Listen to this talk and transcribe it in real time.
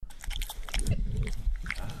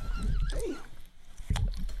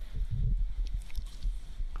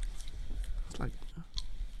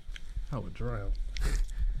I would drown.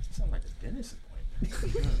 Sound like a dentist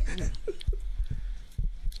appointment.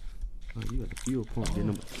 Oh, you got the fuel pump.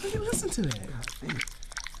 Listen to that.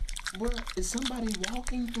 Well, is somebody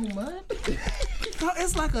walking through mud? No,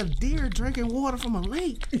 it's like a deer drinking water from a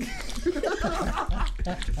lake.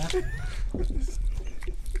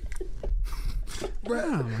 Oh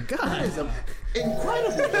my God. That is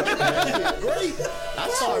incredible. Great. I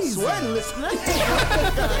started sweating listening.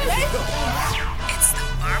 It's the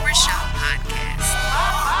Barbershop Podcast.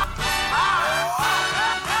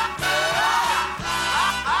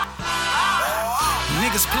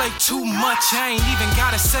 Niggas play too much, I ain't even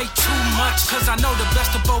gotta say too much. Cause I know the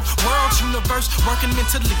best of both worlds, universe, working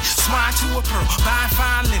mentally. Swine to a pearl, buying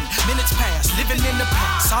fine linen. Minutes pass, living in the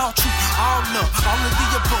past. All truth, all love, all of the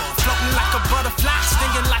above. Floating like a butterfly,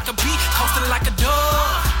 stinging like a bee, coasting like a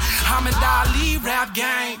dove. Muhammad Ali, rap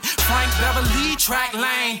game. Frank Beverly, track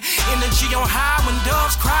lane. Energy on high when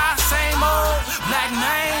doves cry. Same old black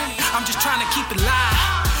man. I'm just trying to keep it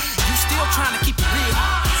live. You still trying to keep it real.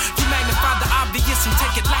 You magnify the obvious and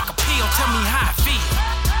take it like a pill. Tell me how I feel.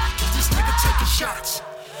 Cause this nigga taking shots.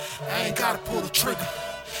 I ain't gotta pull the trigger.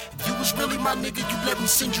 If you was really my nigga, you let me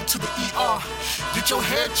send you to the ER. Get your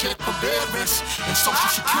head checked for bed rest and social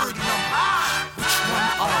security number. Which one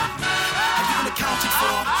are you? Have you been accounted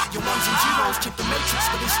for? Your ones and zeros took the matrix,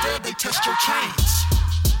 but instead they test your chains.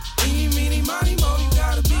 Eeny, meeny, miny, mo, you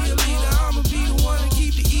gotta be a leader. I'ma be the one to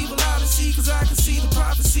keep the evil out of sea. Cause I can see the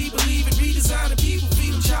prophecy, believe it, redesigning people,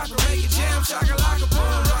 feeling chocolate, make it jam, shaka like a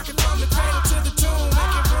boom, rockin' from the cradle to the tomb,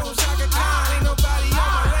 making room, shaka Khan. Ain't nobody on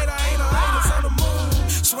my radar, ain't no haters on the moon.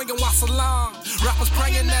 Swinging wassalam, rappers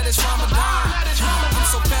praying that it's Ramadan. I'm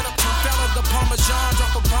so fed up, turned fed up the Parmesan,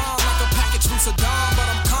 drop a bomb like a package from Saddam, but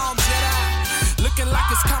I'm calm, Jedi. Looking like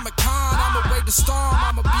it's Comic-Con, I'ma wait the storm,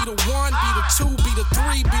 I'ma be the one, be the two, be the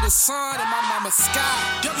three, be the sun, and my mama's sky.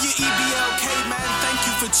 WEBLK, man, thank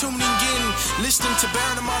you for tuning in, listening to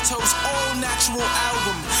Baron Amato's all-natural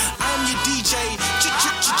album. I'm your DJ,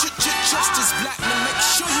 Justice Blackman. Make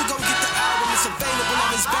sure you go get the album, it's available on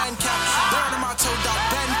his Bandcamp,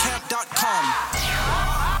 baronamato.bandcamp.com.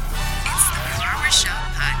 It's the Barbershop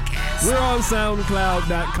Podcast. We're on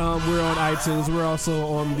SoundCloud.com. We're on iTunes. We're also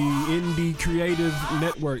on the Indie Creative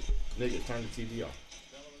Network. Nigga, turn the TV off.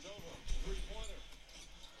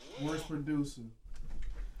 Worst producer.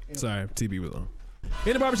 Sorry, TV was on.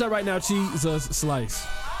 In the barbershop right now, Jesus Slice.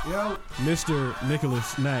 Yo. Mr.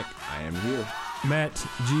 Nicholas Knack. I am here. Matt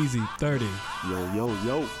Jeezy, 30.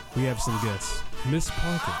 Yo. We have some guests. Miss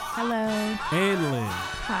Parker. Hello. And Lynn.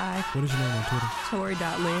 Hi. What is your name on Twitter?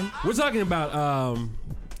 Tori.Lynn. We're talking about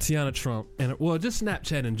Tiana Trump. And, well, just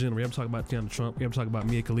Snapchat in general. We have to talk about Tiana Trump. We have to talk about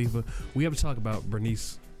Mia Khalifa. We have to talk about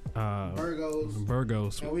Bernice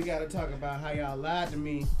Burgos. And we got to talk about how y'all lied to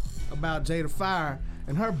me about Jada Fire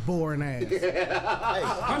and her boring ass.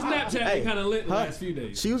 Her Snapchat been kind of lit the last few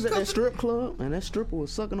days. She was at that strip club and that stripper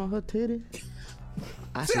was sucking on her titty.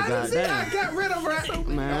 I said, I got rid of her.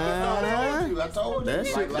 Man, I told you.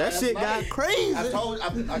 that shit got crazy. I told you.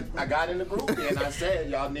 I got in the group and I said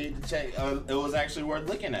y'all need to check. It was actually worth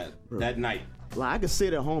looking at that night. Like, I could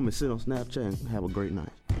sit at home and sit on Snapchat and have a great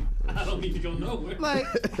night. I don't need to go nowhere. Like,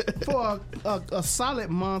 for a solid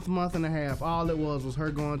month and a half, all it was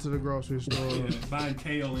her going to the grocery store. Yeah, buying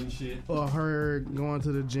kale and shit. Or her going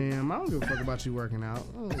to the gym. I don't give a fuck about you working out. I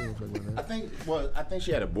don't give a fuck about that. I think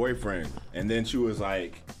she had a boyfriend, and then she was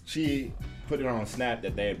like, she put it on Snap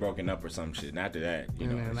that they had broken up or some shit. And after that, you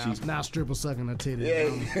know, now stripper sucking her titty.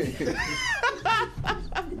 Yeah.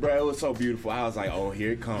 Bro, it was so beautiful. I was like, oh,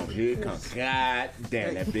 here it comes. God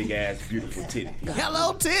damn, that big ass beautiful titty.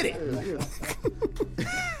 Hello, titty.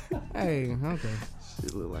 Hey, okay.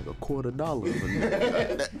 It looked like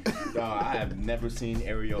 $250. Dog, I have never seen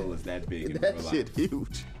areolas that big in real life. That shit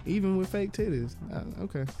huge. Even with fake titties.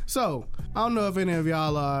 Okay. So, I don't know if any of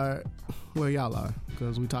y'all are where y'all are,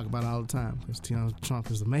 because we talk about it all the time, because Tiana Trump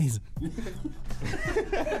is amazing.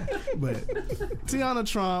 But Tiana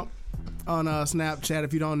Trump on Snapchat,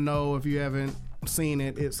 if you don't know, if you haven't seen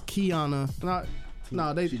it, it's Kiana.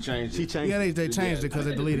 She changed it. She changed it. They changed it because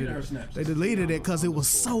they deleted it. They deleted it because it was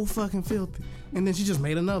so fucking filthy. And then she just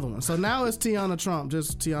made another one. So now it's Tiana Trump,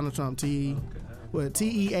 just Tiana Trump, Teanna.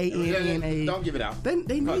 Don't give it out. They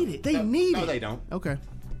need it. They need it. No, they don't. Okay.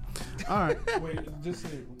 All right. Wait, just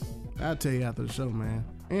say it. I'll tell you after the show, man.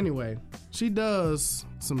 Anyway, she does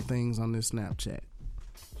some things on this Snapchat.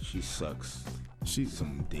 She sucks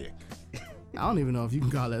some dick. I don't even know if you can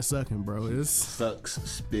call that sucking, bro. It's sucks,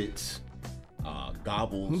 spits,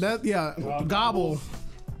 gobbles. Gobble.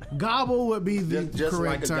 Gobble would be the just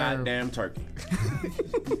correct like a term. goddamn turkey.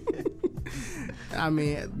 I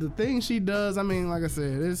mean, the thing she does, I mean, like I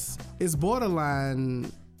said, it's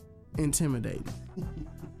borderline intimidating.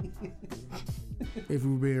 If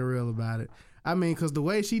we're being real about it. I mean, because the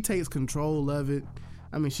way she takes control of it,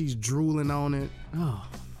 I mean, she's drooling on it. Oh.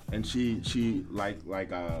 And she like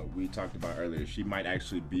we talked about earlier, she might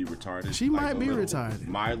actually be retarded. She like might be retarded.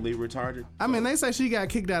 Mildly retarded. I mean, they say she got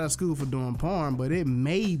kicked out of school for doing porn, but it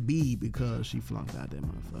may be because she flunked out that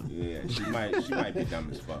motherfucker. Yeah, she might be dumb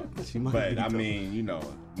as fuck. But I mean, you know,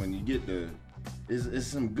 when you get it's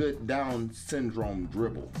some good Down syndrome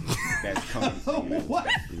dribble that's coming from that. What?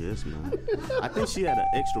 Yes, man. I think she had an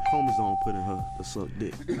extra chromosome put in her to suck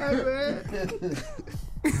dick.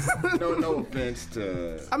 No offense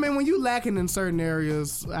to. I mean, when you lacking in certain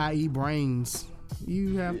areas, i.e., brains,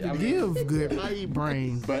 you have to give good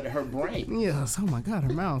brains. But her brain. Yes. Oh my God,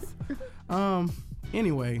 her mouth.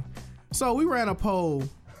 Anyway, so we ran a poll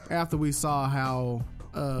after we saw how.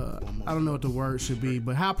 I don't know what the word should be,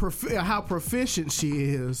 but how proficient she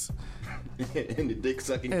is in the dick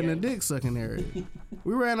sucking area.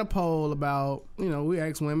 We ran a poll about, we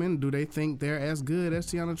asked women, do they think they're as good as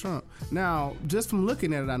Tiana Trump? Now, just from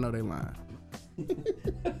looking at it, I know they lying.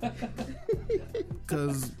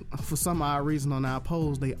 Because for some odd reason on our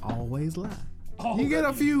polls, they always lie. You get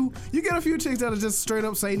a few chicks that'll just straight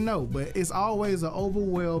up say no, but it's always an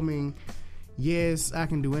overwhelming. Yes, I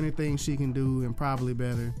can do anything she can do and probably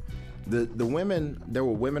better. The women, there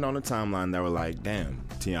were women on the timeline that were like, damn,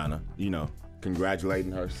 Tiana,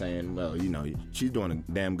 congratulating her, saying, well, she's doing a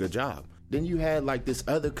damn good job. Then you had like this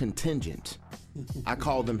other contingent. I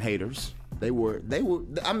call them haters. They were,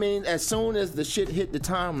 I mean, as soon as the shit hit the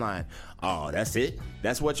timeline, oh, that's it?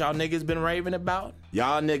 That's what y'all niggas been raving about?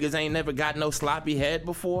 Y'all niggas ain't never got no sloppy head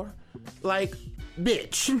before? Like,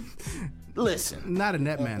 bitch. Listen. Not in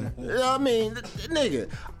that manner. I mean, nigga,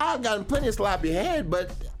 I've gotten plenty of sloppy head, but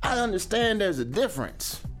I understand there's a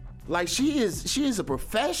difference. Like, she is a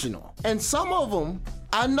professional. And some of them,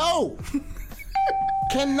 I know,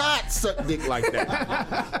 cannot suck dick like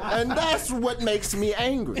that. And that's what makes me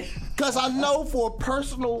angry. Because I know for a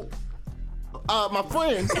personal, my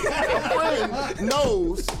friend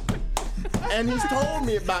knows, and he's told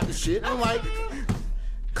me about the shit. I'm like,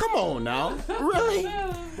 come on now. Really?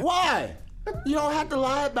 Why? You don't have to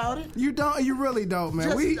lie about it. You don't. You really don't,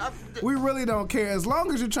 man. We really don't care. As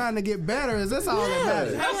long as you're trying to get better, that's all that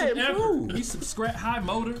matters. Have some effort. He's some high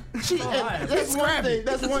motor. That's one thing.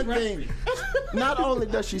 That's one thing. Not only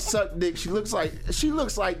does she suck dick, she looks like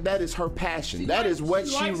that is her passion. That is what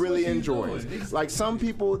she really enjoys. Exactly. Like some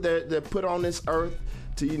people that put on this earth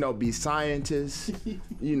to be scientists,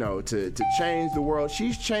 to change the world.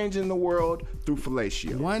 She's changing the world through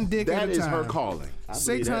fellatio. One dick at a time. That is her calling.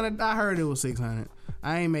 600. I heard it was 600.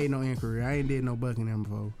 I ain't made no inquiry. I ain't did no Buckingham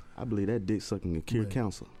before. I believe that dick sucking can cure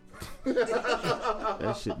cancer.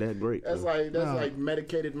 That shit that great. That's like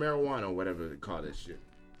medicated marijuana or whatever they call that shit.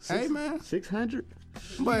 Hey man, 600.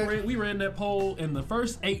 But we ran that poll and the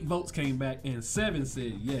first 8 votes came back and 7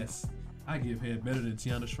 said yes, I give head better than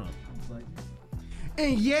Tiana Trump. I was like.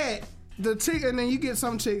 And yet, and then you get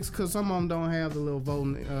some chicks, because some of them don't have the little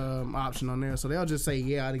voting option on there, so they'll just say,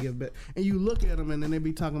 yeah, I'd give it. And you look at them, and then they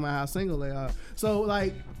be talking about how single they are. So,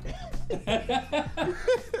 like...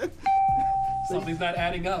 Something's not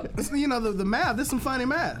adding up. The math, there's some funny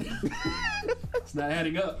math. It's not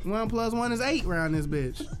adding up. 1 + 1 is 8 around this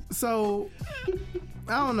bitch. So,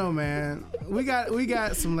 I don't know, man. We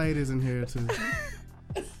got some ladies in here, too.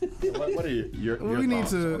 What are your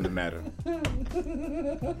thoughts on the matter?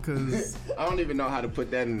 Because I don't even know how to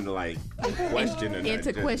put that into question.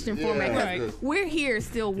 Into question format. Right. We're here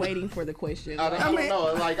still waiting for the question. I don't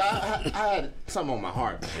know. Like I had something on my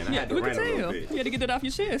heart, man. I had to rant a little bit. You had to get that off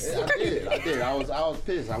your chest. Yeah, I did. I was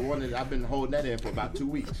pissed. I've been holding that in for about 2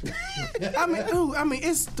 weeks.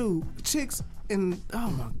 It's chicks and oh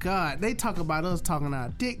my God, they talk about us talking our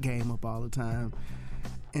dick game up all the time.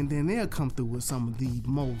 And then they'll come through with some of the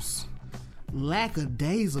most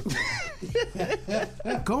lackadaisical.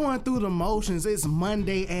 Going through the motions, it's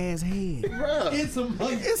Monday ass head. Bruh. It's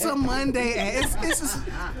a Monday ass. It's just,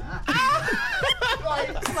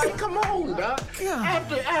 like, come on, doc.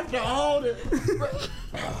 After all the.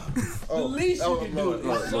 The least you can do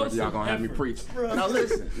Lord, y'all gonna have me preach. Now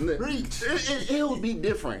listen, preach. It would be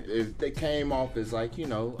different if they came off as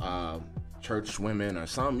church women or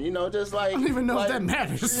something, just like... I don't even know if that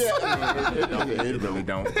matters. Yeah, it really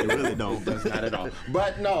don't. It really don't. That's not at all.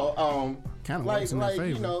 But no, kind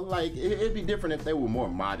of it'd be different if they were more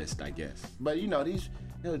modest, I guess. But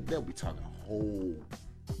they'll be talking whole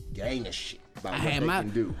gang of shit about I what had they my can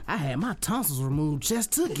do. I had my tonsils removed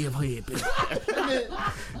just to give head, bitch.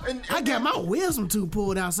 And I got my wisdom tooth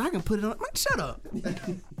pulled out so I can put it on. Man, shut up.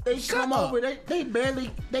 they come up. over, they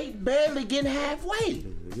barely getting halfway.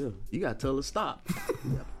 Yeah, you gotta tell her stop.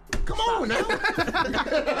 Come on now.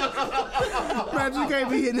 Man, you can't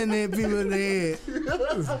be hitting that people in the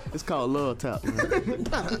head. It's called love tap, man.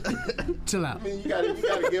 Chill out. I mean, you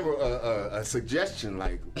gotta give her a suggestion,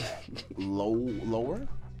 like lower.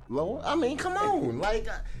 I mean, come on, like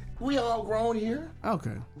we all grown here.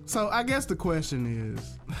 Okay. So I guess the question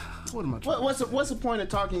is, what am I trying? What's the point of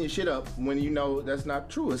talking your shit up when you know that's not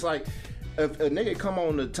true? It's like if a nigga come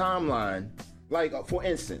on the timeline, like for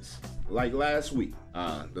instance, like last week,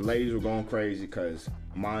 the ladies were going crazy because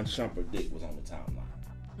Amon Shumpert dick was on the timeline.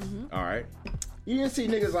 Mm-hmm. All right. You didn't see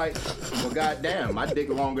niggas like, well, goddamn, my dick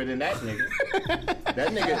longer than that nigga. That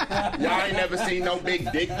nigga, y'all ain't never seen no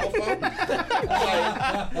big dick before.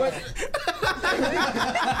 Like, what?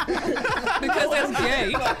 Because that's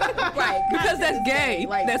gay. Right. Because that's gay.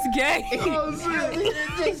 Like- That's gay.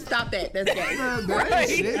 Just stop that. That's gay. That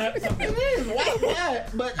shit. It is. Why?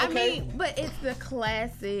 But okay. I mean, but it's the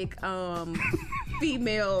classic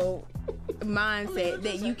female mindset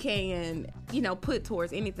that you can, put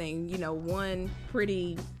towards anything. One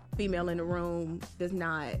pretty female in the room does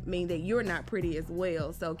not mean that you're not pretty as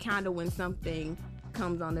well. So kind of when something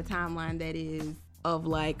comes on the timeline that is of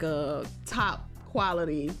like a top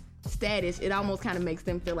quality status, it almost kind of makes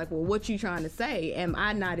them feel like, well, what you trying to say? Am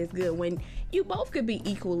I not as good? When you both could be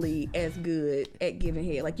equally as good at giving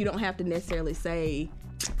head. Like, you don't have to necessarily say,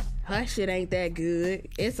 her shit ain't that good.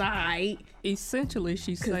 It's alright. Essentially,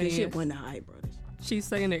 she's Because the shit saying wasn't alright, brothers. she's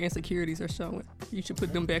saying their insecurities are showing. You should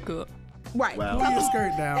put them back up. Right. Well. Pull your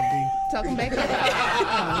skirt down, B. Talking back up.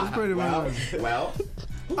 That's pretty much. Well,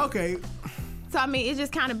 Okay. So, I mean, it's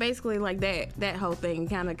just kind of basically like that whole thing,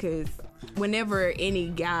 kind of because whenever any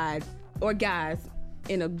guy or guys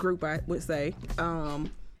in a group, I would say,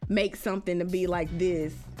 make something to be like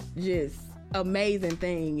this, just amazing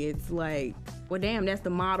thing, it's like, well, damn, that's the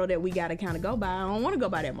model that we got to kind of go by. I don't want to go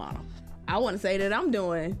by that model. I want to say that I'm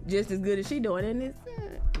doing just as good as she doing, and it's,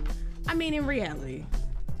 I mean, in reality,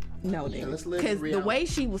 no, Yeah, nigga. let's live in Because the reality. way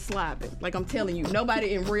she was slopping, like I'm telling you,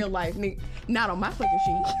 nobody in real life, nigga, not on my fucking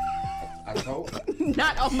sheet. I hope.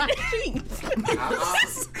 Not on my sheets.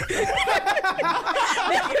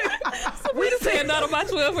 We just saying not on my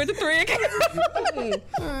 12 for the 3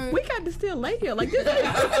 We got to still lay here like this.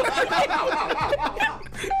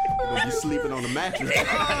 You sleeping on the mattress.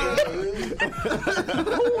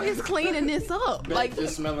 Who is cleaning this up? Like Like,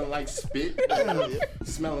 just smelling like spit,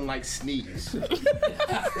 smelling like sneeze. smelling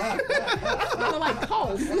like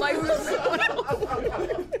cold. Like,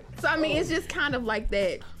 so I mean, it's just kind of like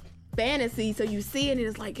that fantasy. So you see it and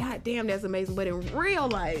it's like, God damn, that's amazing. But in real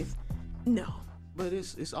life, no. But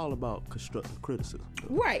it's all about constructive criticism.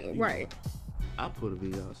 Right, right. I put a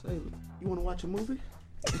video. I say, you want to watch a movie?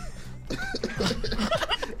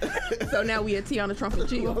 So now we at Tiana Trump and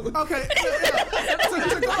chill. Okay.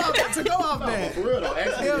 to go off that. For real though,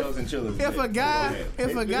 X videos and chillers. If a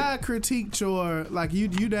guy critiqued your, like you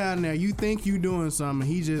down there, you think you doing something,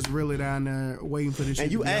 he just really down there waiting for this shit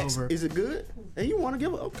And you to be ask, over. is it good? And you want to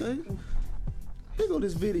give it, okay. Here go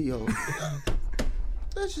this video.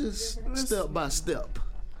 Let's just step by step.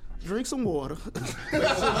 Drink some water.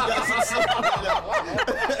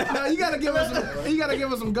 No, you gotta give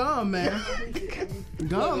us some gum, man.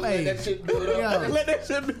 Gum, Let that hey. shit build up. Yeah. Let that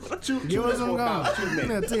shit be. Give us some for gum. about 2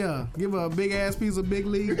 minutes. Yeah, give her a big ass piece of big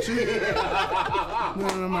league chew. Put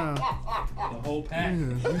it in her mouth. The whole pack.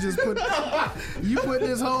 You just put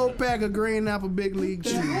this whole pack of green apple big league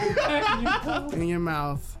chew in your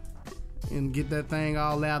mouth and get that thing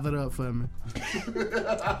all lathered up for me.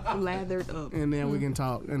 Lathered up. And then we can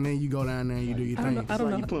talk. And then you go down there and you do your thing. I don't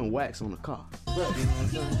know. You putting wax on the car.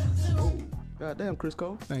 God damn, Chris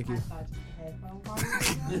Cole. Thank you.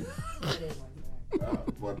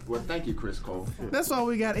 Well, thank you, Chris Cole. That's why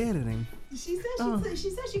we got editing. She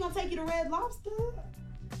said she gonna take you to Red Lobster.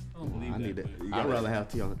 I need that. I'd rather have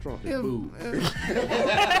Tiana Trump than food.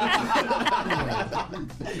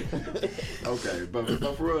 Okay, but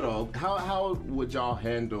for real though, how would y'all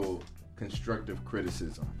handle constructive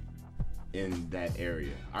criticism in that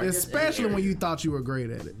area? I guess Especially any when area. you thought you were great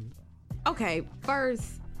at it. Okay, first,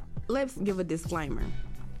 let's give a disclaimer.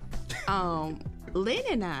 Lynn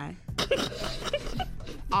and I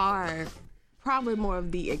are probably more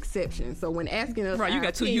of the exception. So when asking us, Right, you our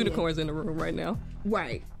got 2 opinion- unicorns in the room right now.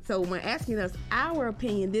 Right. So when asking us our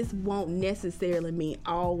opinion, this won't necessarily mean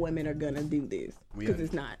all women are gonna do this because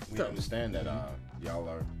it's not. We So understand that y'all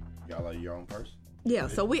are your own person. yeah.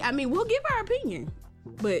 So we'll give our opinion.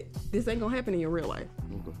 but this ain't gonna happen in your real life.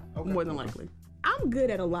 More than likely. I'm good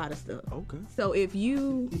at a lot of stuff. Okay. So if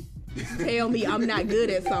you tell me I'm not good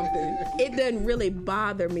at something, it doesn't really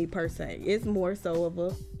bother me per se. It's more so of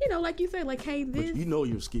a, like you say, like, hey, this. But you know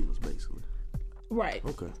your skills, basically. Right.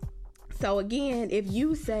 Okay. So again, if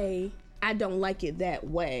you say, I don't like it that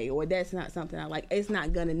way, or that's not something I like, it's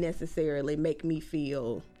not gonna necessarily make me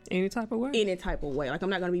feel Any type of way. Like I'm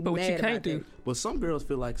not gonna be But mad what you can't about do. it. But some girls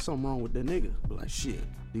feel like something wrong with that nigga. But like, shit,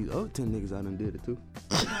 these other 10 niggas I done did it too.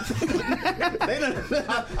 They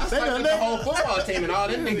done the whole football team and all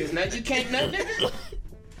them niggas. Now you can't know niggas.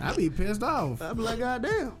 I be pissed off. I be like,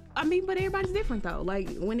 goddamn. I mean, but everybody's different though. Like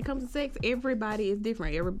when it comes to sex, everybody is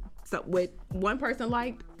different. So what one person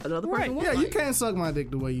liked, another person won't. Yeah, you like. can't suck my dick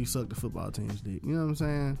the way you suck the football team's dick. You know what I'm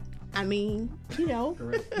saying? I mean,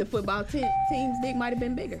 the football team's dick might have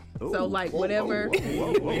been bigger. So like whatever.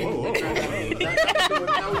 Hey,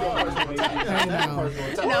 now,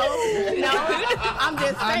 No, I'm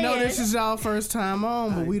just saying. I know this is y'all first time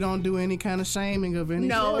on, but we don't do any kind of shaming of any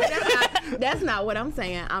No, sort. that's not what I'm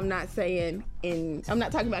saying. I'm not saying I'm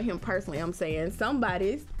not talking about him personally. I'm saying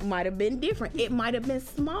somebody's might have been different. It might have been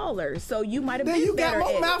smaller, so you might have Then been you got better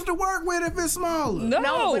more at mouth it. to work with if it's smaller.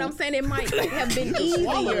 No, but I'm saying it might have been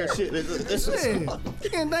easier. Shit, it's Shit. You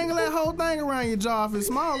can dangle that whole thing around your jaw if it's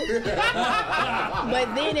smaller.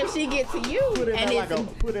 But then if she gets to you and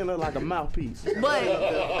it's put in like a mouthpiece. but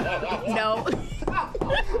no. He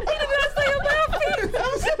did not say a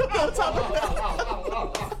mouthpiece.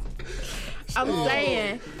 I'm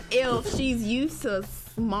saying if she's used to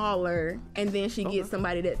smaller and then she gets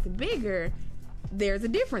somebody that's bigger, there's a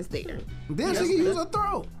difference there. Then she can use her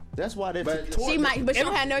throat. That's why that She might, but she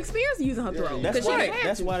don't have no experience using her throat. That's 'cause she why. didn't have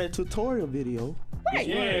That's to. why that tutorial video. Right.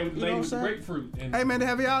 Yeah, with You the know lady what with the I'm saying? grapefruit. And Hey man,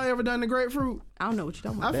 have y'all ever done the grapefruit? I don't know what you're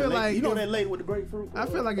talking I about. feel That lady- like you know that lady with the grapefruit. I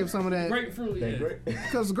feel like if some of that, grapefruit, yeah.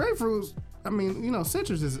 because grapefruits, I mean,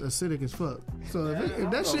 citrus is acidic as fuck. So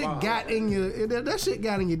if that shit got in your, if that shit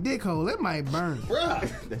got in your dick hole, it might burn.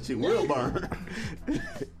 That shit will burn.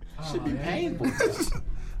 Should be painful.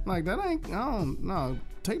 Like that ain't. I don't know.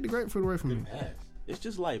 Take the grapefruit away from me. It's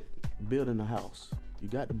just like building a house. You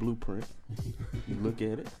got the blueprint. You look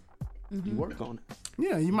at it. You work on it.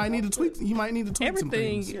 Yeah, you might need to tweak. You might need to tweak some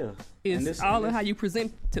Everything things. Yeah. is And this- all and in this- how you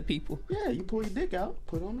present to people. Yeah, you pull your dick out,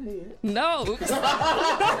 put it on the head. No.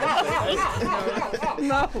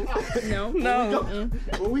 no. No.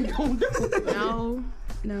 What we gonna do?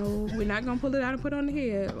 No, we're not gonna pull it out and put it on the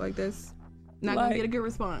head. Like that's not gonna Like- get a good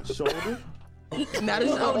response. Shoulder. Not a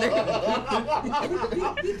shoulder.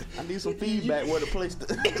 I need some feedback where to place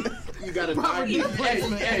the. You got a niter.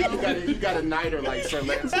 Hey, you got a niter like Sir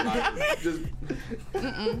Lancelot. Just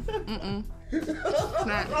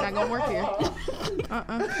not gonna work here.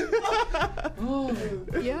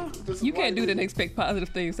 Yeah. You can't do that and expect positive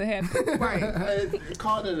things to happen. Right.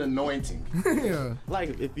 call it an anointing. Yeah,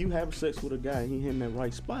 Like if you have sex with a guy and he hitting that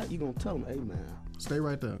right spot, you gonna tell him, hey man, stay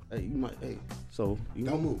right there. hey, you might, hey, so you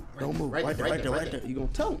Don't move. Don't move. Right there. You gonna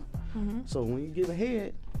tell him. So when you get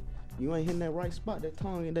ahead, you ain't hitting that right spot, that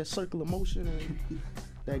tongue and that circle of motion and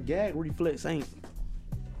that gag reflex ain't.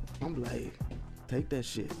 I'm like, take that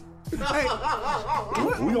shit. Hey,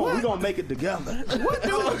 We gonna make it together.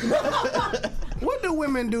 what do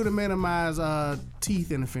women do to minimize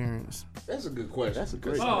teeth interference? That's a good question. That's a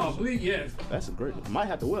great. Oh, please, yes. That's a great. Might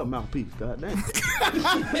have to wear a mouthpiece. Goddamn.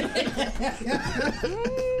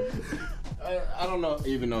 I don't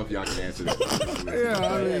even know if y'all can answer that. Yeah,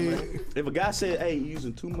 I mean, If a guy said, "Hey, you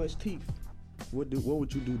using too much teeth," what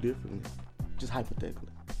would you do differently? Just hypothetically.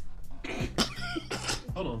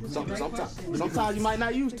 Hold on. Sometimes you might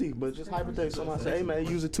not use teeth, but just hypothetically, somebody say, "Hey man,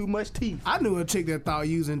 you using too much teeth." I knew a chick that thought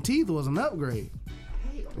using teeth was an upgrade.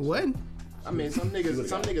 What? I mean, some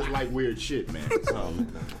niggas like weird shit, man. So,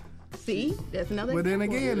 See, that's another. But then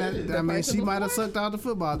example. again, I mean, she might have sucked out the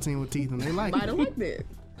football team with teeth, and they like Might it. have liked it.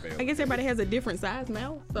 I guess everybody has a different size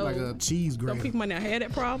mouth, so Like a cheese some grater. people might not have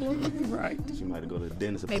that problem. Right. She might have go to the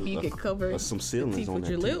dentist. and Maybe you put could cover some the ceilings teeth on with that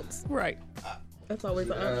your teeth. lips. Right. That's always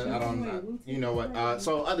an option. I don't know. You know what?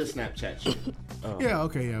 So other Snapchat shit. Yeah,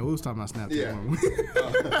 okay, yeah. We was talking about Snapchat.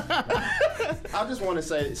 Yeah. I just want to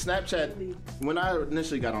say Snapchat. When I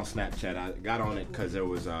initially got on Snapchat, I got on it because there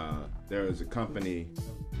was a company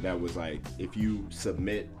that was like, if you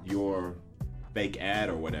submit your fake ad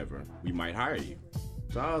or whatever, we might hire you.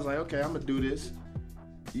 So I was like, okay, I'm gonna do this.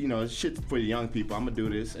 You know, shit for the young people. I'm gonna do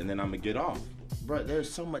this, and then I'm gonna get off. But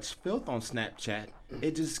there's so much filth on Snapchat.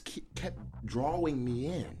 It just kept drawing me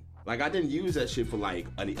in. Like I didn't use that shit for like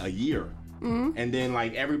a year, and then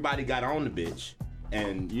like everybody got on the bitch,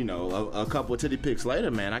 and you know, a couple of titty pics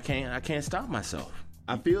later, man, I can't stop myself.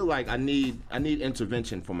 I feel like I need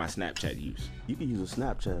intervention for my Snapchat use. You can use a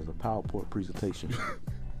Snapchat as a PowerPoint presentation.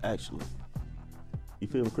 Actually. You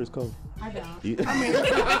feel me, Chris Cole? I don't.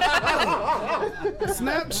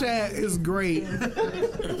 Snapchat is great.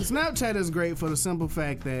 Snapchat is great for the simple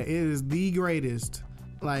fact that it is the greatest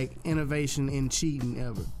like innovation in cheating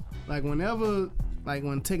ever. Like when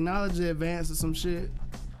technology advances some shit,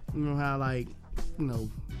 you know how like, you know,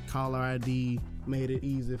 caller ID made it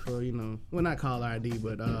easy for, you know, well not caller ID,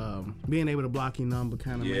 but being able to block your number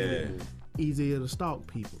kind of made it easier to stalk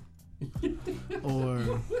people. Or you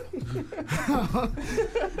know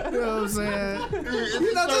what I'm saying?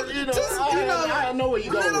 I know where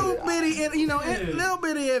you going. Little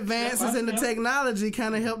bitty advances in the technology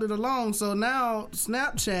kind of helped it along. So now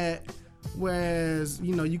Snapchat, whereas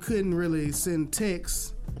you know you couldn't really send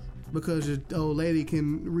texts because your old lady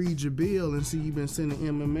can read your bill and see you've been sending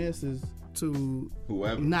MMSs to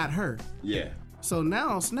whoever, not her. Yeah. So now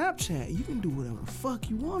on Snapchat, you can do whatever the fuck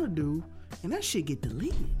you want to do, and that shit get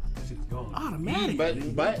deleted. That shit's gone.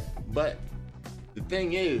 Automatically. But the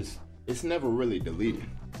thing is, it's never really deleted.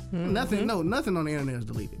 Mm-hmm. Nothing on the internet is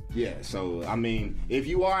deleted. Yeah. So I mean, if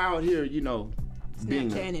you are out here, you know,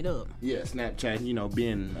 Snapchatting it up. Yeah, Snapchat. You know,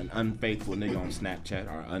 being an unfaithful nigga on Snapchat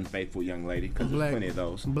or unfaithful young lady, because there's plenty of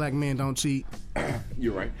those. Black men don't cheat.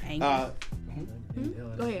 You're right.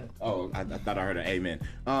 Go ahead. Oh, I thought I heard an amen.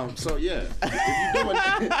 So yeah,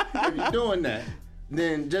 if you're doing that,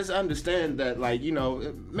 then just understand that, like, you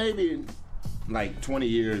know, maybe like 20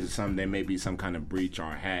 years or something, there may be some kind of breach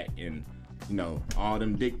or hack, and you know, all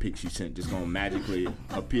them dick pics you sent just gonna magically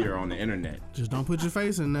appear on the internet. Just don't put your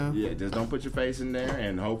face in there. Yeah, just don't put your face in there,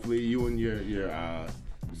 and hopefully you and your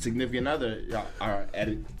significant other are at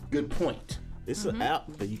a good point. It's an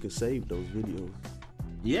app that you can save those videos.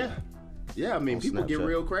 Yeah. Yeah, I mean, people get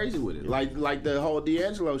real crazy with it. Yeah. Like the whole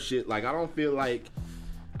D'Angelo shit. Like, I don't feel like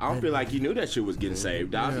you knew that shit was getting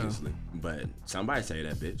saved, obviously. Yeah. But somebody say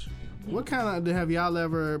that, bitch. What kind of, have y'all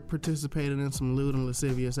ever participated in some lewd and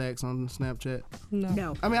lascivious acts on Snapchat?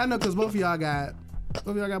 No. I mean, I know because both of y'all got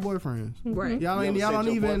boyfriends. Right. Y'all don't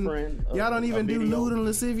even do lewd and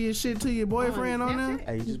lascivious shit to your boyfriend on there?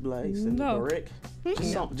 Hey, you just be like, send it correct.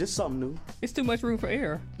 Just something new. It's too much room for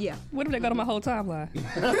error. Yeah. What if they got on my whole timeline?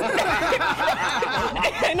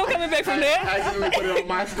 Ain't no coming back from that. I accidentally put it on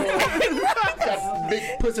my story. Got big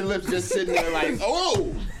pussy lips just sitting there like,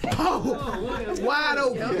 oh, wide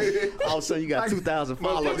open. All of a sudden you got 2,000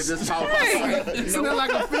 followers. Just talk Isn't that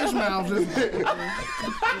like a fish mouth? You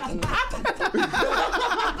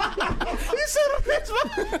said a fish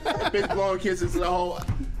mouth. Bitch blowing kisses to the whole.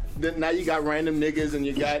 Now you got random niggas and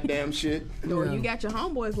your goddamn shit. Or you got your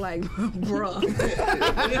homeboys like, bruh. Yo,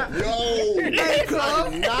 I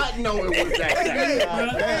did not know it was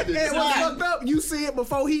that. It was fucked up. You see it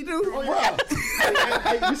before he do? Bro.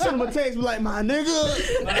 You send him a text, be like, my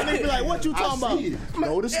nigga. And they be like, what you talking about?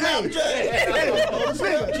 Go to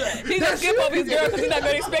Snapchat. He's gonna skip over his girl because he's not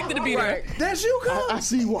gonna expect it to be there. That's you, cuz? I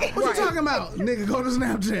see why. What you talking about? Nigga, go to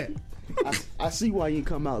Snapchat. I see why you didn't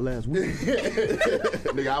come out last week.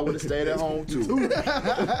 Nigga, I would have stayed at home too.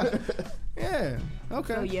 Yeah.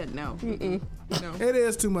 Okay. Oh yeah, no. No. It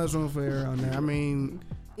is too much room for error on there. I mean,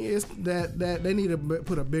 it's that they need to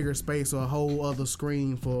put a bigger space or a whole other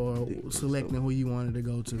screen for selecting who you wanted to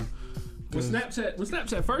go to. When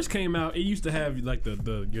Snapchat first came out, it used to have like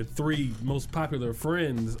your 3 most popular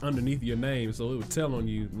friends underneath your name, so it would tell on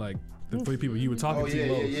you like the 3 people you were talking to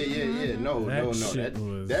most. Yeah. No.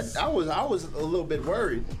 That I was a little bit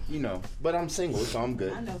worried, you know, but I'm single, so I'm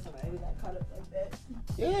good. I know somebody who got caught up like that.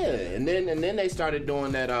 Yeah, and then they started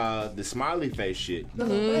doing that the smiley face shit.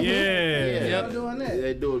 Yeah. Doing that.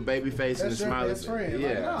 They do a baby face and the your smiley best friend. face.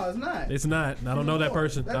 Yeah. Like, no, it's not. It's not. I don't know that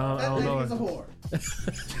person. I don't know. That nigga's a whore.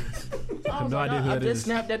 I have no idea who that is. I just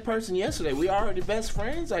snapped that person yesterday. We already best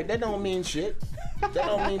friends. Like, that don't mean shit. That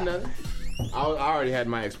don't mean nothing. I already had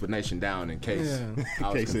my explanation down in case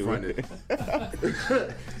I was confronted.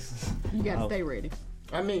 You gotta stay ready.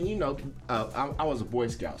 I mean, you know, I was a Boy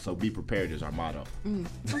Scout, so be prepared is our motto.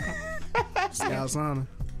 Okay. Scouts honor.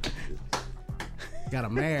 Got a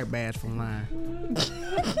merit badge from line.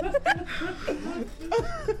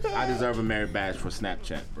 I deserve a merit badge for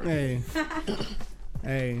Snapchat, bro.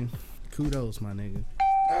 Hey, kudos, my nigga.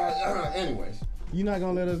 Anyways. You not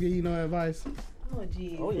gonna let us give you no advice? Oh,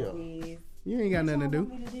 geez. Oh, yeah. Please. You ain't got nothing to do.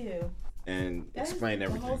 What you want me to do? And explain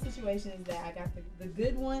everything. The whole situation is that I got the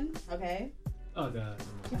good one, okay? Oh God.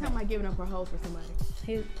 You're talking about giving up her hole for somebody.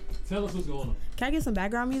 Hey, Tell us what's going on. Can I get some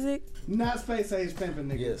background music? Not space age pimping,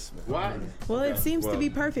 nigga. Yes, man. Why? Well, it seems to be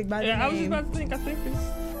perfect by the yeah, name. I was just about to think. I think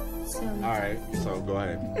this. Silly. All right, so go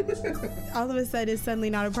ahead. All of a sudden it's suddenly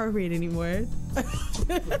not appropriate anymore.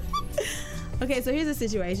 Okay, so here's the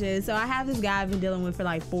situation. So I have this guy I've been dealing with for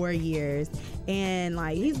like 4 years, and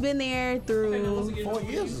like he's been there through. 4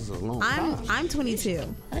 years is a long time. I'm 22.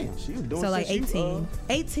 Damn, she was doing So like since 18. you,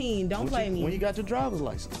 18, don't play me. When you got your driver's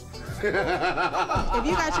license. If you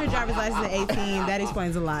got your driver's license at 18, that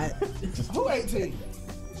explains a lot. Who 18?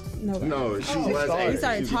 No, she was We 18.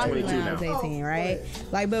 started She's talking 22 when I now. was 18, right?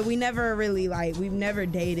 Like, but we never really we've never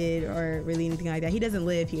dated or really anything like that. He doesn't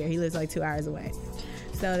live here. He lives like 2 hours away.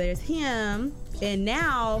 So there's him, and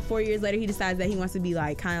now 4 years later, he decides that he wants to be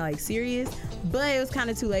like kind of like serious. But it was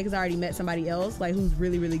kind of too late because I already met somebody else like who's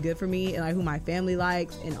really really good for me and like who my family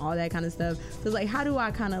likes and all that kind of stuff. So it's like, how do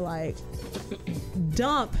I kind of like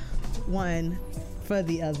dump one for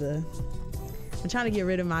the other? I'm trying to get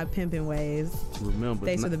rid of my pimping ways. Remember,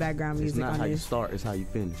 Thanks for the background music It's not on how you this. start, it's how you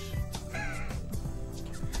finish.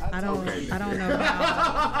 I don't know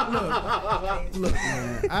how. Look,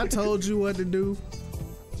 man, I told you what to do,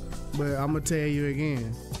 but I'm gonna tell you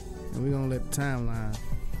again, and we're gonna let the timeline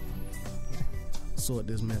sort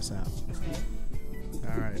this mess out.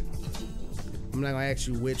 All right. I'm not gonna ask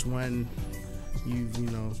you which one you've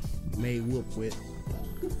made whoop with.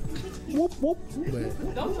 Whoop whoop.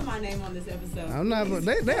 But Don't put my name on this episode. I'm not.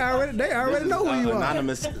 They already know who you are.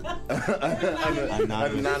 Anonymous.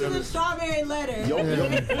 Anonymous. Strawberry letter.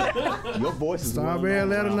 Your voice is Strawberry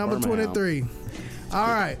letter number Birmingham. 23. All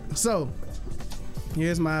right, so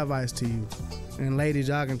here's my advice to you, and ladies,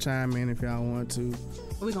 y'all can chime in if y'all want to.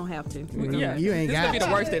 We're gonna have to. Yeah, You ain't this got could be the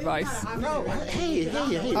to. worst advice. No,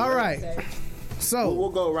 hey. All right, so We'll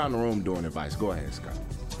go around the room doing advice. Go ahead, Scott.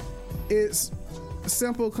 it's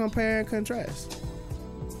simple compare and contrast,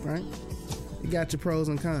 right? You got your pros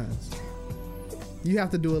and cons. You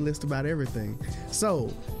have to do a list about everything.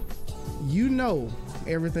 So, you know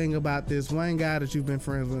everything about this one guy that you've been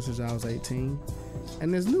friends with since I was 18,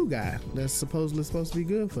 and this new guy that's supposedly supposed to be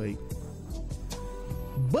good for you.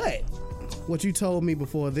 But what you told me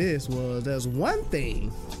before this was there's one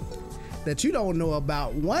thing that you don't know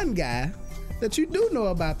about one guy that you do know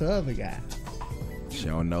about the other guy. She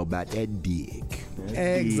don't know about that dick.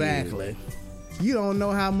 Exactly. You don't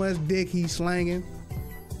know how much dick he's slanging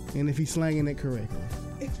and if he's slanging it correctly.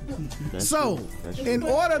 So, in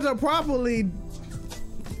order to properly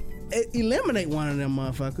eliminate one of them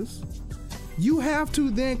motherfuckers, you have to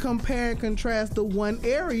then compare and contrast the one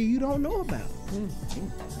area you don't know about.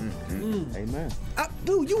 Amen.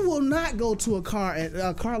 Dude, you will not go to a car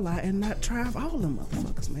lot and not drive all them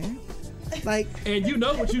motherfuckers, man. Like, And you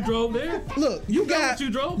know what you drove there? look, you know got what you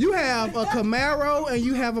drove? You have a Camaro and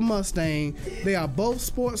you have a Mustang. They are both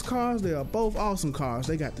sports cars. They are both awesome cars.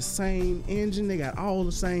 They got the same engine. They got all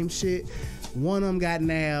the same shit. One of them got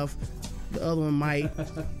nav. The other one might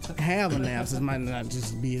have a nav, so it might not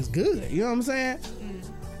just be as good. You know what I'm saying?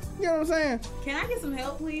 You know what I'm saying? Can I get some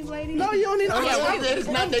help, please, ladies? No, you don't need. It's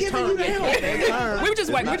not their giving you the help. We were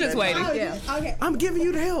just waiting. We're just waiting. Yeah. Okay. I'm giving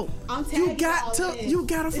you the help. I'm You tagging got y'all to. in. You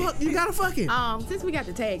gotta fuck. You gotta fuck it. Since we got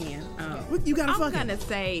the tag in, You gotta I'm fuck it. gonna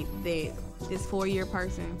say that this 4-year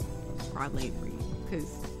person probably ain't for you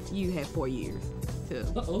because you had 4 years to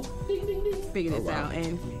figure this out,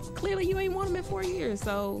 and clearly you ain't want him in 4 years.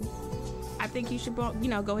 So I think you should, go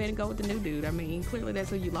ahead and go with the new dude. I mean, clearly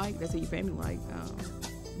that's who you like. That's who your family like.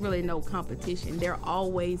 Really, no competition. There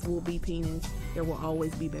always will be penis. There will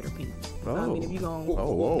always be better penis. So, I mean, if you gonna I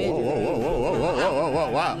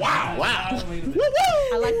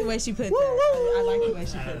like the way she put that. I like the way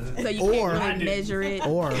she put that. so you Or- can't really measure it.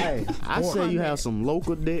 Or Hey, I say you have some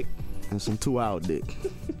local dick and some 2 hour dick.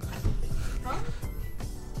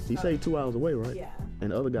 He say 2 hours away, right? Yeah. And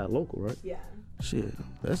the other guy local, right? Yeah. Shit,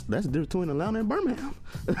 that's the difference between Atlanta and Birmingham.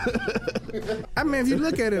 I mean, if you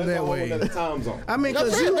look at it that way, time zone. I mean,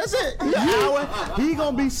 cause you. That's it. He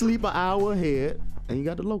gonna be sleep an hour ahead, and you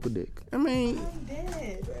got the local dick. I mean,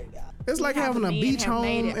 it's like having a Men beach have home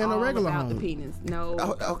made it and a all regular about the home. penis. No,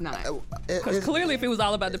 it's not. Because clearly, if it was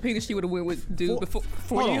all about the penis, she would have went with dude before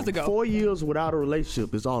 4 Hold years on, ago. 4 years without a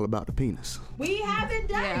relationship is all about the penis. We haven't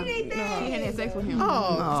done Yeah. anything. She hadn't had sex with him.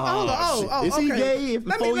 Oh, Is he okay. gay if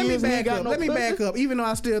Let 4 me years and he back got up. no Let me pussy? back up. Even though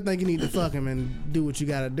I still think you need to fuck him and do what you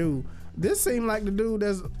gotta do. This seemed like the dude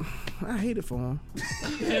that's. I hate it for him.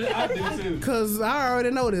 And I do too. Cause I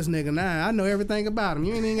already know this nigga now. I know everything about him.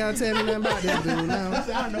 You ain't even gotta tell me nothing about this dude now.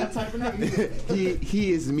 I know what type of nigga.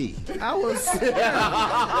 He is me. I was.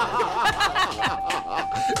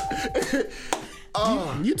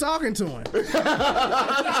 You talking to him?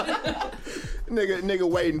 nigga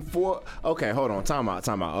waiting for. Okay, hold on. Time out.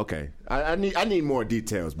 Okay, I need more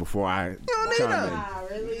details before I. You don't need that.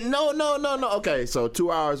 Really? No. Okay, so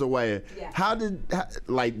 2 hours away. Yeah. How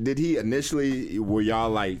did he initially? Were y'all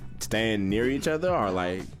like staying near each other or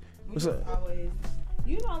like? What's up? Always.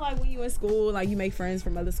 You know, like when you in school, like you make friends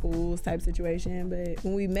from other schools type situation. But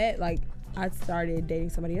when we met, like I started dating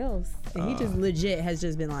somebody else, and he just legit has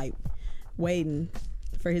just been like waiting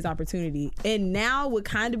for his opportunity, and now would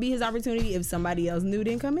kind of be his opportunity if somebody else new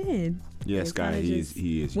didn't come in. Yes, guy,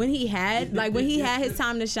 he is. When he had his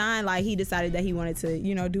time to shine, like he decided that he wanted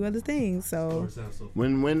to, do other things. So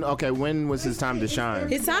when was his time to shine?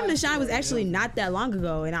 His time to shine was actually not that long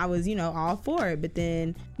ago, and I was, all for it. But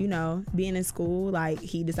then, being in school, like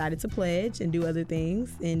he decided to pledge and do other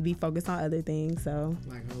things and be focused on other things. So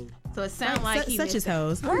So it sounds like he such as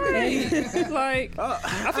hoes. Right. Like,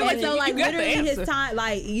 I feel like so you like got literally the his answer. time,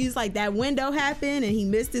 like he's like that window happened and he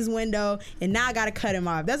missed his window and now I gotta cut him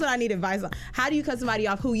off. That's what I need advice on. How do you cut somebody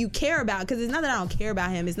off who you care about? Because it's not that I don't care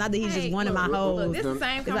about him. It's not that he's just one of my hoes. Look, this is the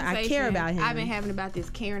same conversation I care about him. I've been having about this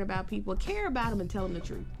caring about people. Care about them and tell them the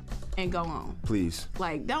truth. And go on. Please.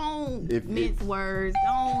 Like, don't mince words.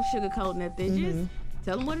 Don't sugarcoat nothing. Just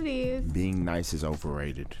tell them what it is. Being nice is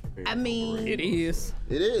overrated. I mean, It is.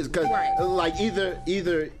 It is because like either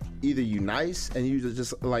you nice and you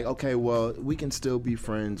just like, okay, well, we can still be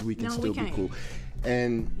friends. We can still be cool.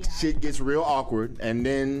 And shit gets real awkward, and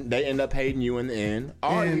then they end up hating you in the end.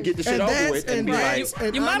 Or you get the shit over with and be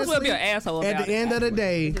like, you might as well be an asshole about At the end of the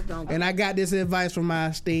day, and I got this advice from my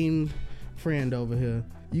esteemed friend over here.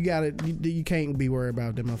 You can't be worried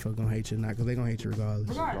about them motherfuckers gonna hate you or not, because they gonna hate you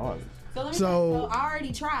regardless. So let me so I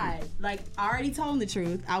already tried. Like, I already told him the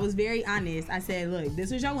truth. I was very honest. I said, look,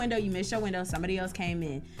 this was your window. You missed your window. Somebody else came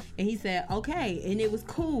in. And he said, okay. And it was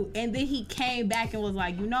cool. And then he came back and was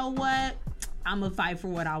like, you know what? I'm going to fight for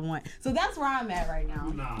what I want. So that's where I'm at right now.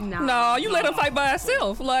 No, you let him fight by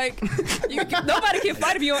himself. Like, nobody can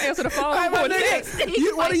fight if you don't answer the phone.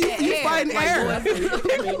 You fighting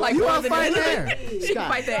air? Like, you are fighting air. She can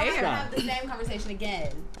fight the air. Have the same conversation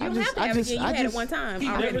again. You don't have to have it again. You had it one time. He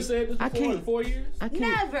never said this before in 4 years?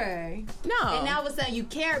 Never. No. And now all of a sudden you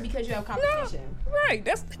care because you have competition. Right.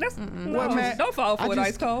 That's don't fall for it,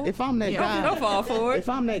 Ice Cold. If I'm that guy, don't fall for it. If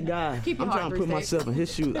I'm that guy, Keep your I'm heart trying to put safe. myself in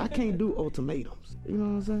his shoes. I can't do ultimatums. You know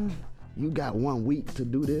what I'm saying? You got 1 week to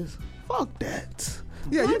do this. Fuck that.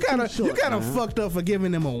 Yeah, you kind short, of fucked up for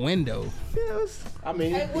giving them a window. Yes. I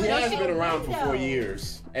mean, he has been around for 4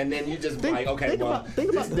 years. And then you just like, okay, well,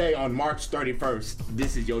 this day on March 31st,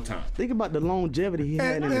 this is your time. Think about the longevity he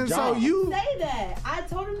had in the And job. so you Say that. I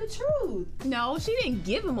told him the truth. No, she didn't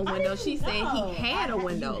give him a window. She said he had a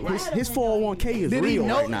window. Like, his 401k is Did he real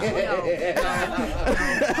know- right now.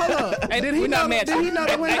 hold up. Did he know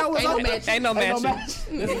the window was open? Ain't no matching. That's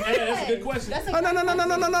a good question. That's a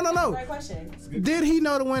No. great question. Did he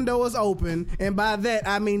know the window was open? And by that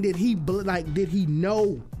I mean, did he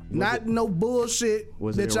know? Not no bullshit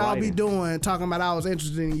was it that in y'all be writing? doing, talking about I was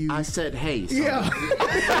interested in you. I said, hey. So Yeah.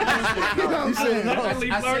 You know what I'm saying?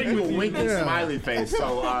 I said you a winking smiley face,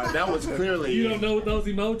 so that was clearly. You don't know those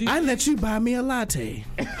emojis? I let you buy me a latte.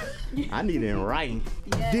 I need it in writing.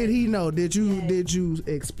 Did he know? Did you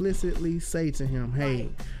explicitly say to him, hey,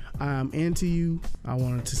 I'm into you. I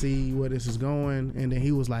wanted to see where this is going. And then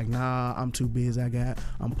he was like, nah, I'm too busy.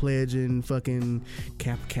 I'm pledging fucking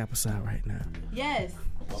Kappa Psi right now. Yes.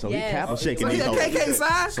 So he Kappa shaking So he these a hoes. KK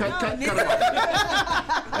side?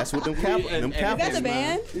 That's what them Kappa. Them Kappa. Is that the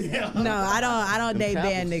band? No, I don't date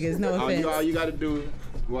band niggas. No offense. All you got to do.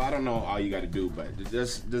 Well, I don't know all you got to do, but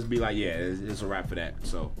just be like, yeah, it's a wrap for that.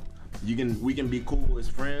 So we can be cool as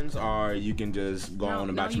friends, or you can just go on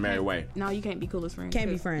about your merry way. No, you can't be cool as friends.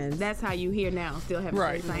 Can't be friends. That's how you here now. Still have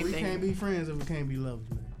Right. the same We thing. can't be friends if we can't be lovers,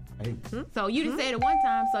 man. So you just said it one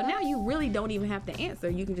time. So now you really don't even have to answer.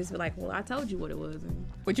 You can just be like, well, I told you what it was. And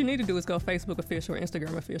What you need to do is go Facebook official or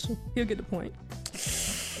Instagram official. He'll get the point.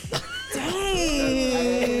 Hey,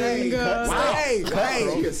 When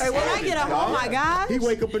I get a oh my gosh. He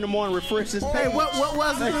wake up in the morning, refresh his page. what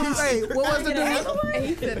was the dude? Hey, what was the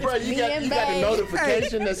dude? Bro, you got the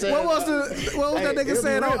notification that says. What was that nigga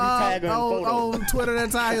saying on Twitter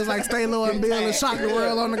that time? He was like, stay low and build and shock the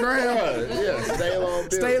world on the ground. Yeah, stay low.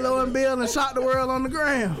 Stay low and build and shock the world on the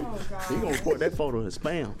ground. He gonna report that photo as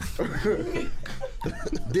spam.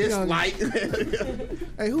 Dislike.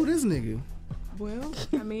 Hey, who this nigga? well,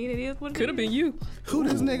 I mean, it is what it Could have been you. Who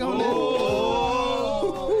this nigga on there?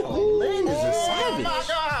 Lynn is a savage. Oh my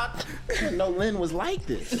God. I didn't know Lynn was like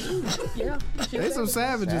this. Yeah. They some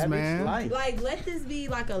savages, man. Like, let this be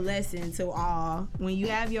like a lesson to all. When you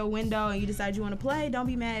have your window and you decide you want to play, don't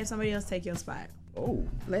be mad if somebody else take your spot.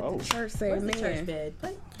 Let the church say Where's the amen. church bed?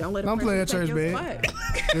 Don't let Don't play a church bed.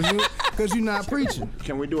 Because you're not preaching.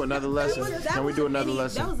 Can we do another lesson? Can we do another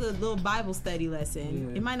lesson? That was a little Bible study lesson.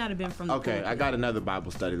 Yeah. It might not have been from the Okay, pulpit. I got another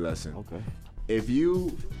Bible study lesson. Okay. If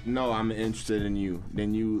you know I'm interested in you,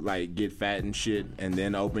 then you like get fat and shit, and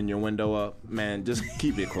then open your window up, man. Just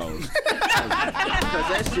keep it closed, because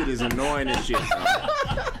that shit is annoying as shit.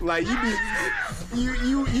 Bro. Like you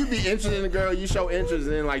be interested in a girl, you show interest,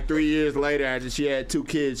 and then like 3 years later, after she had 2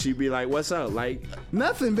 kids, she'd be like, "What's up?" Like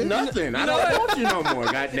Nothing, bitch. nothing. I don't want you no more.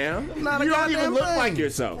 Goddamn. Not a You don't even goddamn look thing. like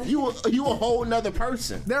yourself. You a whole nother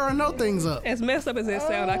person. There are no things up. As messed up as that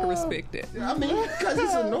sound, I can respect it. I mean, because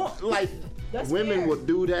it's annoying. Like. Women fair. will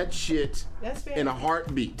do that shit That's fair. in a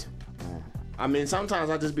heartbeat. I mean, sometimes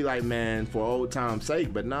I just be like, man, for old time's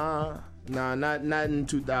sake, but nah, not in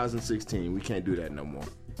 2016. We can't do that no more.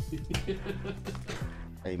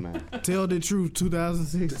 Hey, man. Tell the truth,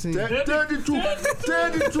 2016. Tell the truth.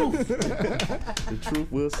 Tell the truth. The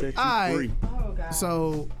truth will set you All right. free. Oh, God.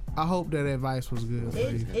 So I hope that advice was good for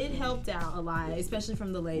you. It helped out a lot, especially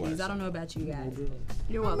from the ladies. I don't know about you guys.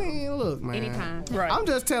 You're I welcome. mean, look, man. Anytime. Right. I'm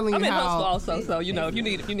just telling you I'm in Huntsville how. also, so you know, if you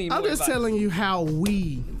need I'm more just advice. telling you how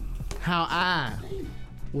I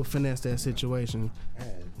will finesse that situation.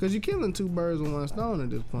 Because you're killing 2 birds with 1 stone at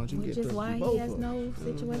this point. You Which get is the, why both he has of them. no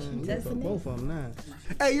situation You testing get it. both of them now.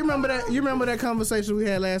 Hey, you remember that? You remember that conversation we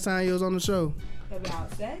had last time you was on the show?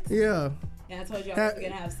 About sex? Yeah. And I told you I was going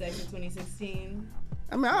to have sex in 2016.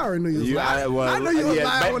 I mean, I already knew you was lying. I knew you was yeah,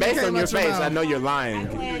 lying when it based came on your out your face, mouth. I know you're I lying.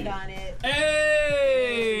 planned on it. I'm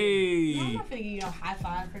Hey! not finna give you no high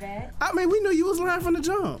five for that. I mean, we knew you was lying from the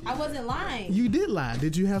jump. I wasn't lying. You did lie.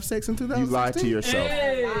 Did you have sex in 2016? You lied to yourself.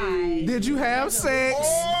 lied. Did you have sex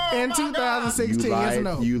in 2016? Yes or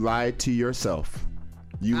no? You lied to yourself.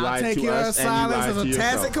 You I'll lied take to your us, and you silence lied as to a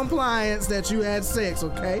yourself. tacit compliance that you had sex,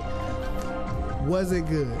 okay? Was it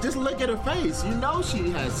good? Just look at her face. You know she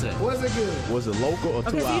had sex. Was it good? Was it local or 2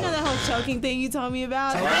 Okay, so you know hours? that whole choking thing you told me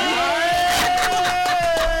about?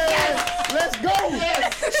 Let's go.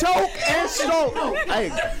 Choke and stroke.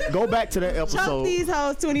 Hey, go back to that Choke episode. these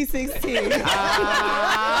hoes 2016.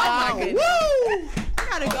 Oh my goodness. Woo!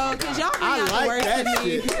 I gotta go because y'all bring I out the like worst that of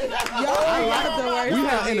me. shit. Y'all bring out the worst We of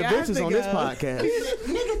have me. interventions I on have this to go. podcast.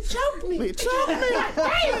 Nigga, choke me. Choke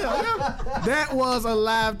me. That was a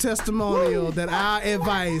live testimonial that our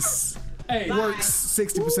advice works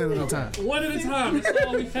 60% of the time. One at a time. That's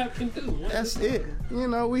all we have to do. That's it. You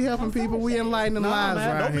know, we helping people. We enlightening lives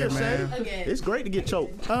man, right don't be here, ashamed. man. Okay. It's great to get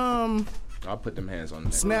choked. I'll put them hands on the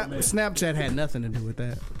Snapchat had nothing to do with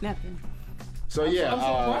that. Nothing. So yeah, I'm so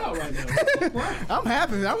proud right now. I'm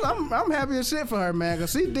happy. I'm happy as shit for her, man.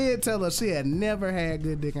 Cause she did tell us she had never had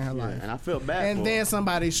good dick in her life. And I felt bad And for then her.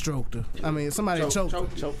 somebody stroked her. I mean, somebody choked her.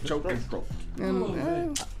 choke and stroke.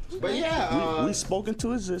 And, But yeah, We spoke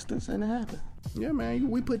into existence and it happened. yeah, man,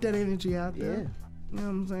 we put that energy out there. Yeah. You know what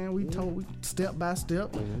I'm saying? We told step by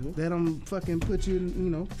step. Let them fucking put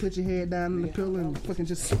you, put your head down in the pillow and fucking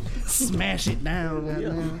just smash it down.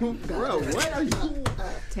 Goddamn. bro, what are you?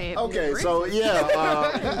 Tab Okay, so yeah,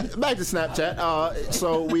 back to Snapchat.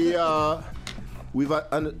 So we've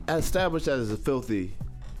established that as a filthy,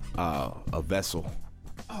 a vessel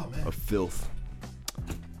of filth,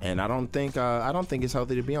 and I don't think it's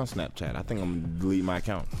healthy to be on Snapchat. I think I'm gonna delete my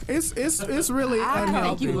account. It's really I unhealthy.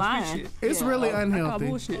 think you lying. It's really unhealthy.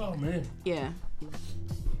 Bullshit. Oh man. Yeah.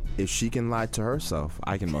 If she can lie to herself,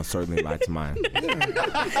 I can most certainly lie to mine.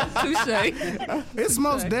 Touche. It's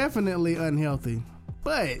most definitely unhealthy,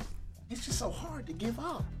 but It's just so hard to give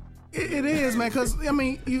up. it is, man. Cause I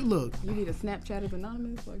mean, you look You need a Snapchat as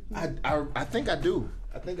anonymous. Like, I think I do.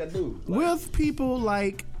 with people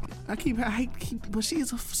like I keep, but she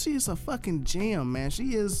is a fucking gem, man.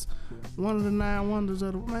 She is one of the 9 wonders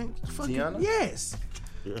of the man. Fucking, Tiana? yes.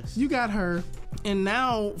 You got her, and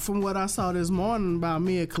now from what I saw this morning about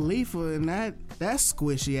Mia Khalifa and that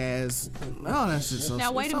squishy ass. Oh, that's just so.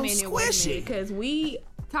 now wait so a minute, squishy. because we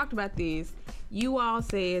talked about this. You all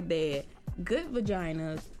said that good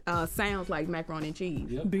vagina sounds like macaroni and cheese.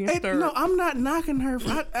 Being Hey, stirred. no, I'm not knocking her.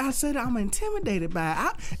 I said I'm intimidated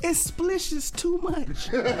by it. It splishes too much.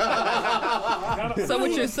 So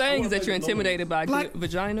what you're saying is that you're intimidated by Like- good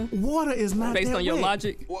vagina Water is not based that on your wet.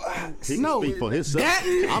 logic? He can No, speak for himself.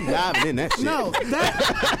 that- I'm diving in that shit. No,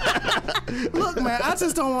 that. Look, man, I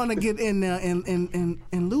just don't want to get in there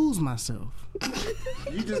and lose myself.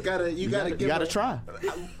 You just gotta You gotta try.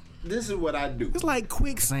 This is what I do. It's like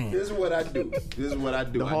quicksand. This is what I do.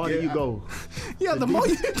 The harder you go. Yeah, the more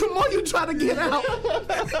you try to get out,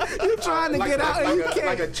 you trying to get out and you can't.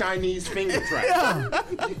 Like a Chinese finger trap. Yeah.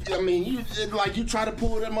 I mean, you try to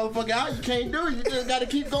pull that motherfucker out, you can't do it. You just got to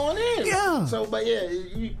keep going in. Yeah. So, but yeah,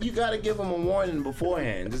 you got to give them a warning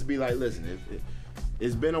beforehand. Just be like, listen,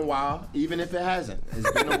 it's been a while, even if it hasn't.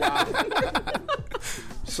 It's been a while.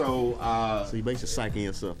 So you basically psyching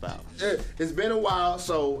yourself out. It's been a while,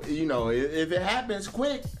 so if it happens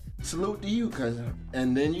quick, salute to you,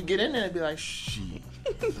 and then you get in there and be like, shit.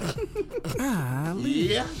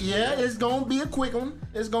 Yeah, it's gonna be a quick one.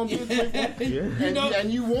 It's gonna be a quick one.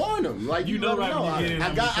 And you warn them, like you let them know.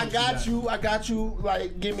 I got you.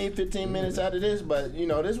 Like, give me 15 minutes out of this, but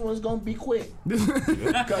this one's gonna be quick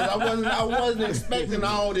because I wasn't expecting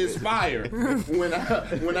all this fire when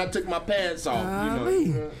I took my pants off.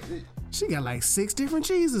 She got like 6 different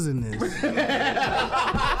cheeses in this.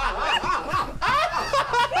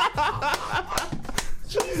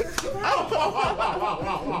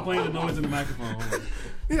 I'm playing the noise in the microphone.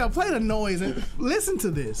 Yeah, play the noise and listen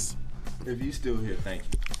to this. If you still here, thank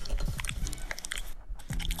you.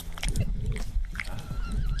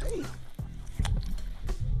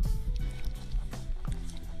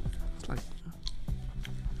 It's like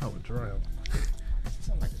I would drown.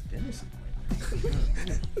 Sound like a dentist.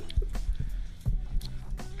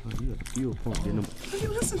 You got the fuel pump in them. Hey,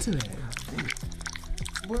 listen to that.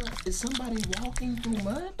 Bro, is somebody walking through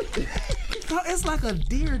mud? No, it's like a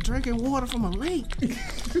deer drinking water from a lake.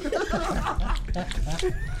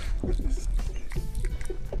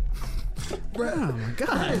 Bro, oh my God.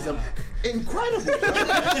 That is incredible.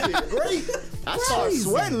 That shit great. I started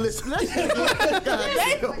sweating listening.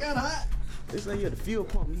 They say you had the fuel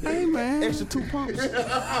pump. Hey, man. Extra 2 pumps.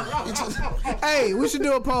 Hey, we should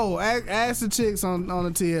do a poll. Ask the chicks on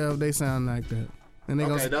the TL if they sound like that. And they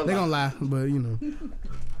gonna lie, but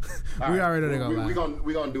we already know they gonna lie.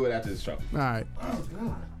 We gonna do it after this show. All right.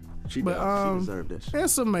 She deserved this. In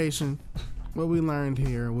summation, what we learned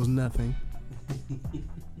here was nothing.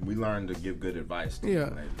 We learned to give good advice to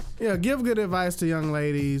young ladies. Yeah, give good advice to young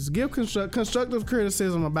ladies. Give constructive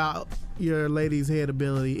criticism about your lady's head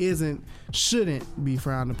ability shouldn't be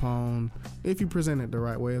frowned upon if you present it the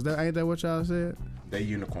right way. Ain't that what y'all said? They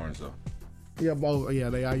unicorns though. Yeah,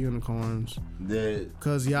 they are unicorns.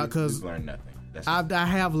 Cause we've learned nothing. I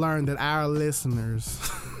have learned that our listeners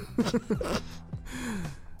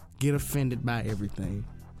get offended by everything.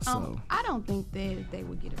 So I don't think that they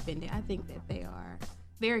would get offended. I think that they are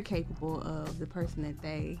very capable of the person that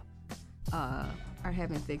they are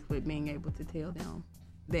having sex with being able to tell them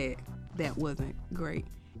that wasn't great.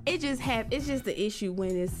 It's just the issue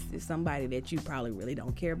when it's somebody that you probably really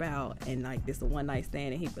don't care about, and like this a one night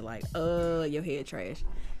stand, and he'd be like, your head trash.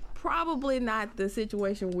 Probably not the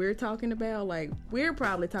situation we're talking about. Like, we're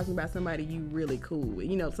probably talking about somebody you really cool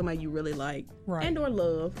with, somebody you really like and or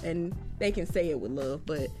love, and they can say it with love.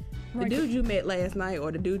 But the dude you met last night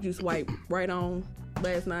or the dude you swiped right on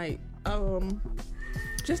last night,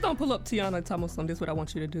 just don't pull up Tiana and tell me something. This is what I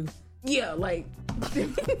want you to do. Yeah, like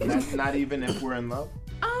not even if we're in love.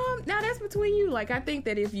 Now that's between you. Like, I think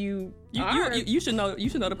that if you should know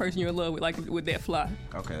the person you're in love with, like with that fly.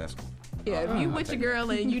 Okay, that's cool. Yeah, if you with your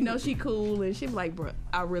girl and she cool and she be like, bro,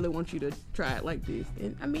 I really want you to try it like this.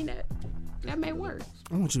 And I mean that may work.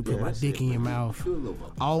 I want you to put my dick in your mouth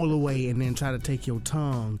all the way and then try to take your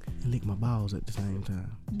tongue and lick my balls at the same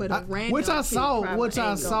time. But which I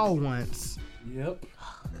saw once. Yep.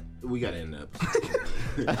 We gotta end up.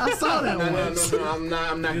 I saw that once. No, I'm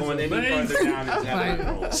not going any further down this rabbit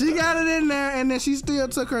hole. She got it in there, and then she still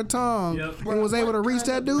took her tongue and was able to reach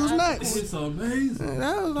that dude's nuts. It's amazing. And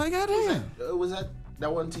I was like, goddamn. Was that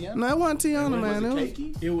wasn't Tiana? No, it wasn't Tiana, man. Was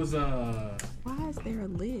it was Why is there a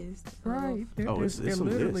list? Right. It's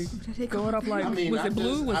literally going off like, was it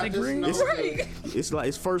blue? Was it green? Right. It's like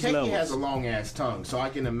it's first Keke level. has a long ass tongue, so I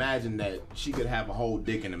can imagine that she could have a whole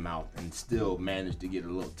dick in the mouth and still manage to get a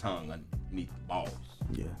little tongue underneath the balls.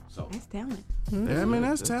 Yeah. So that's talent. Yeah, I mean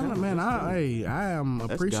that's talent, man. I am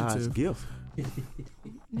appreciative. That's God's gift.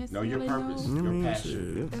 Know your purpose, your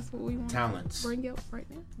passion. That's what we want. Talents. Bring up right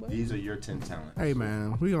now. What? These are your 10 talents. Hey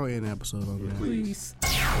man, we gonna end the episode on that. Please.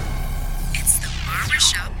 It's the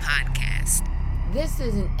Barbershop Podcast. This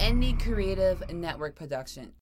is an Indie Creative Network production.